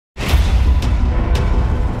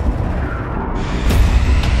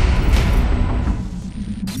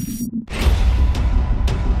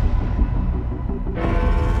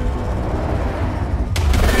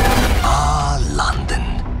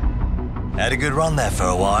good run there for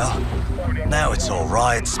a while. Now it's all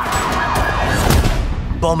riots,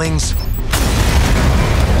 bombings,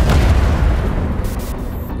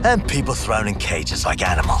 and people thrown in cages like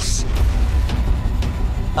animals.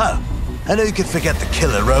 Oh, and who could forget the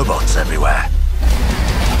killer robots everywhere?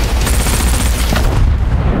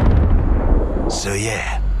 So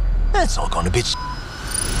yeah, that's all gonna be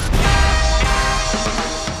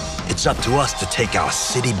It's up to us to take our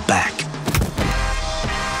city back.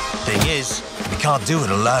 Thing is, we can't do it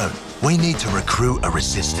alone. We need to recruit a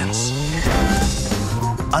resistance.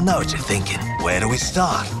 I know what you're thinking. Where do we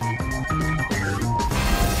start?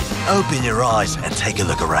 Open your eyes and take a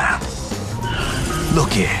look around.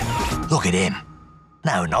 Look here. Look at him.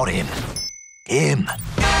 No, not him. Him.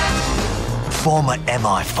 Former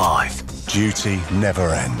MI5. Duty never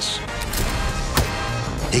ends.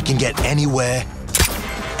 He can get anywhere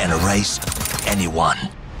and erase anyone.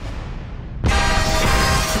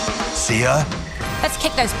 See her? Let's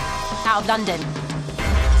kick those out of London.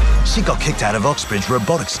 She got kicked out of Oxbridge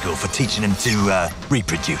Robotics School for teaching him to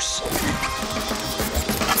reproduce.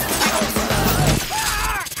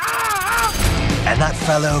 And that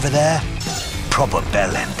fella over there, proper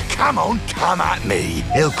bellend. Come on, come at me.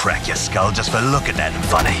 He'll crack your skull just for looking at him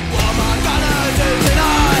funny. What am I gonna do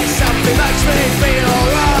tonight? Something makes me feel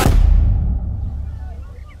alright.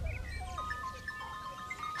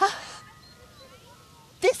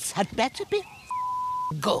 This had better be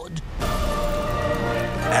good.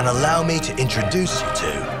 And allow me to introduce you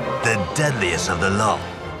to the deadliest of the lot.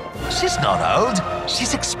 She's not old,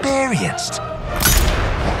 she's experienced.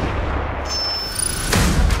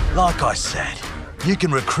 Like I said, you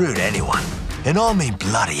can recruit anyone, and I mean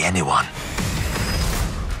bloody anyone.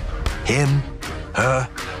 Him, her,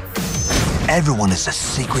 everyone is a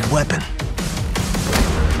secret weapon.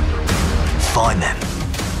 Find them,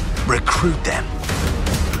 recruit them,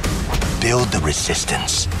 build the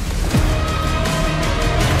resistance.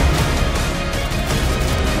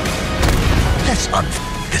 Let's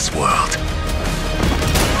unf this world.